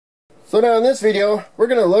So now in this video, we're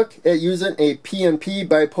going to look at using a PNP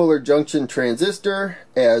bipolar junction transistor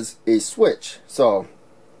as a switch. So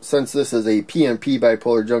since this is a PNP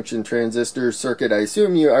bipolar junction transistor circuit, I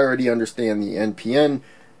assume you already understand the NPN,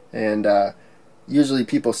 and usually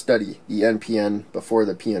people study the NPN before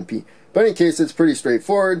the PNP. But in case, it's pretty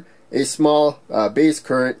straightforward. A small base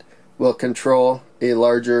current will control a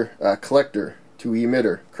larger collector to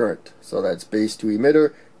emitter current. So that's base to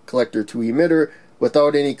emitter, collector to emitter.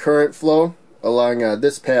 Without any current flow along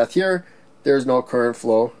this path here, there's no current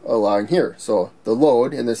flow along here. So the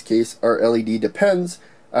load, in this case our LED, depends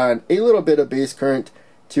on a little bit of base current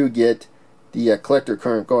to get the collector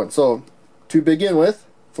current going. So to begin with,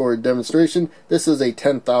 for demonstration, this is a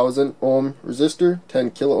 10,000 ohm resistor,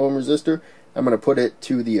 10 kilo ohm resistor. I'm going to put it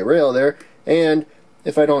to the rail there, and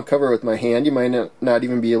if I don't cover it with my hand, you might not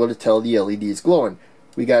even be able to tell the LED is glowing.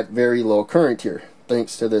 We got very low current here.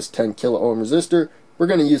 Thanks to this 10 kilo ohm resistor. We're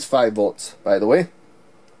going to use 5 volts, by the way,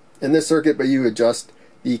 in this circuit, but you adjust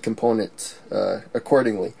the components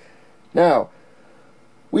accordingly. Now,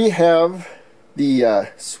 we have the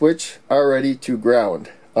switch already to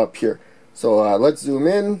ground up here. So let's zoom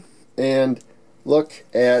in and look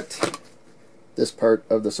at this part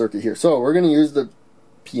of the circuit here. So we're going to use the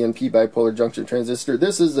PNP bipolar junction transistor.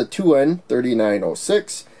 This is the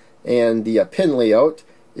 2N3906, and the pin layout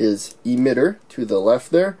is emitter to the left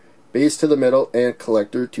there, base to the middle, and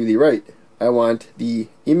collector to the right. I want the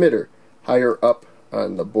emitter higher up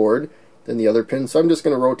on the board than the other pin, so I'm just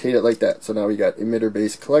going to rotate it like that. So now we got emitter,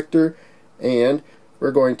 base, collector, and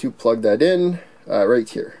we're going to plug that in right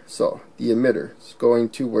here. So the emitter is going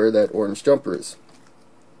to where that orange jumper is,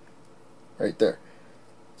 right there.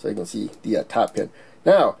 So you can see the top pin.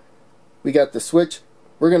 Now we got the switch.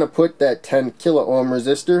 We're going to put that 10 kilo ohm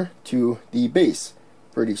resistor to the base.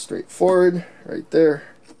 Pretty straightforward, right there.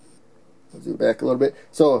 I'll zoom back a little bit.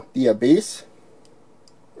 So the base,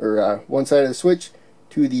 or one side of the switch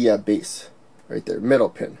to the base, right there, middle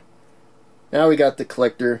pin. Now we got the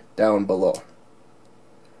collector down below.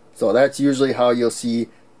 So that's usually how you'll see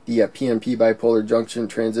the PNP bipolar junction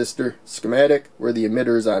transistor schematic, where the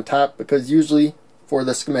emitter is on top, because usually for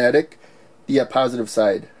the schematic, the positive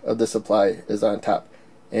side of the supply is on top,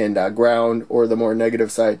 and ground, or the more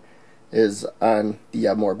negative side, is on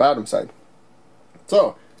the more bottom side.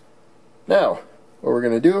 So now what we're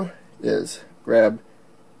going to do is grab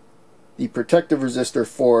the protective resistor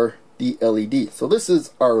for the LED. So this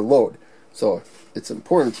is our load. So it's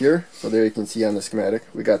important here. So there you can see on the schematic,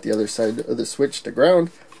 we got the other side of the switch to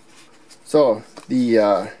ground. So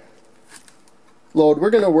the load, we're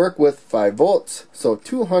going to work with 5 volts. So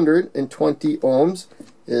 220 ohms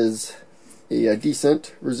is a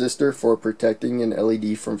decent resistor for protecting an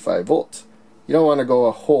LED from 5 volts. You don't want to go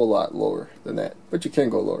a whole lot lower than that, but you can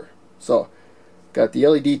go lower. So got the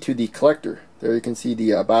LED to the collector. There you can see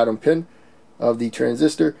the bottom pin of the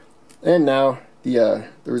transistor, and now the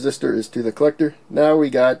resistor is to the collector. Now we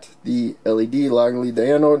got the LED long lead,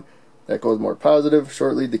 the anode, that goes more positive,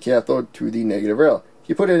 short lead, the cathode, to the negative rail. If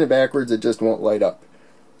you put it in backwards, it just won't light up.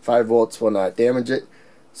 5 volts will not damage it,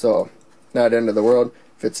 so not end of the world.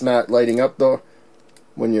 If it's not lighting up though,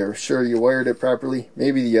 when you're sure you wired it properly,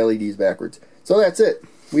 maybe the LED is backwards. So that's it.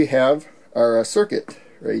 We have our circuit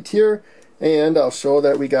right here, and I'll show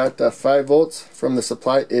that we got 5 volts from the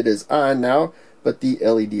supply. It is on now, but the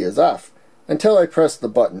LED is off until I press the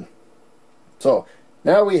button. So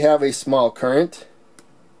now we have a small current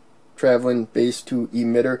traveling base to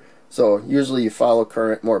emitter. So usually you follow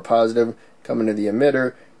current more positive coming to the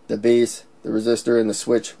emitter, the base, the resistor, and the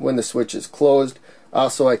switch when the switch is closed.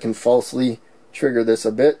 Also, I can falsely trigger this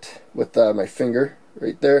a bit with my finger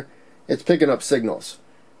right there. It's picking up signals.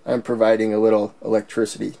 I'm providing a little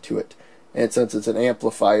electricity to it, and since it's an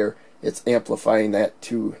amplifier, it's amplifying that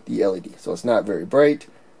to the LED. So it's not very bright.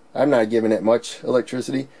 I'm not giving it much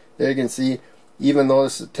electricity. There you can see, even though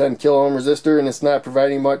this is a 10 kilo ohm resistor and it's not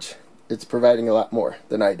providing much, it's providing a lot more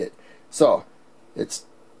than I did. So it's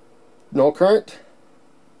no current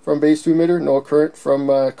from base to emitter, no current from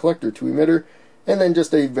collector to emitter, and then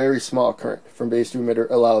just a very small current from base to emitter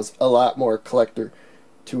allows a lot more collector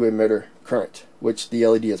to emitter current, which the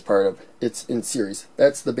LED is part of. It's in series.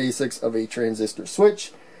 That's the basics of a transistor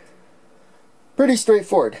switch. Pretty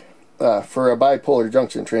straightforward for a bipolar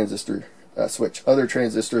junction transistor switch. Other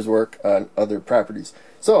transistors work on other properties.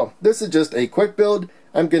 So this is just a quick build.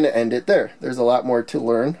 I'm going to end it there. There's a lot more to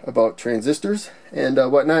learn about transistors and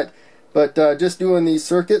whatnot, but just doing these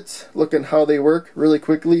circuits, looking how they work really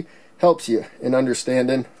quickly, helps you in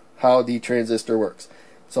understanding how the transistor works.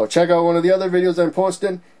 So check out one of the other videos I'm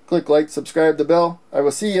posting. Click like, subscribe, the bell. I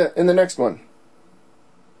will see you in the next one.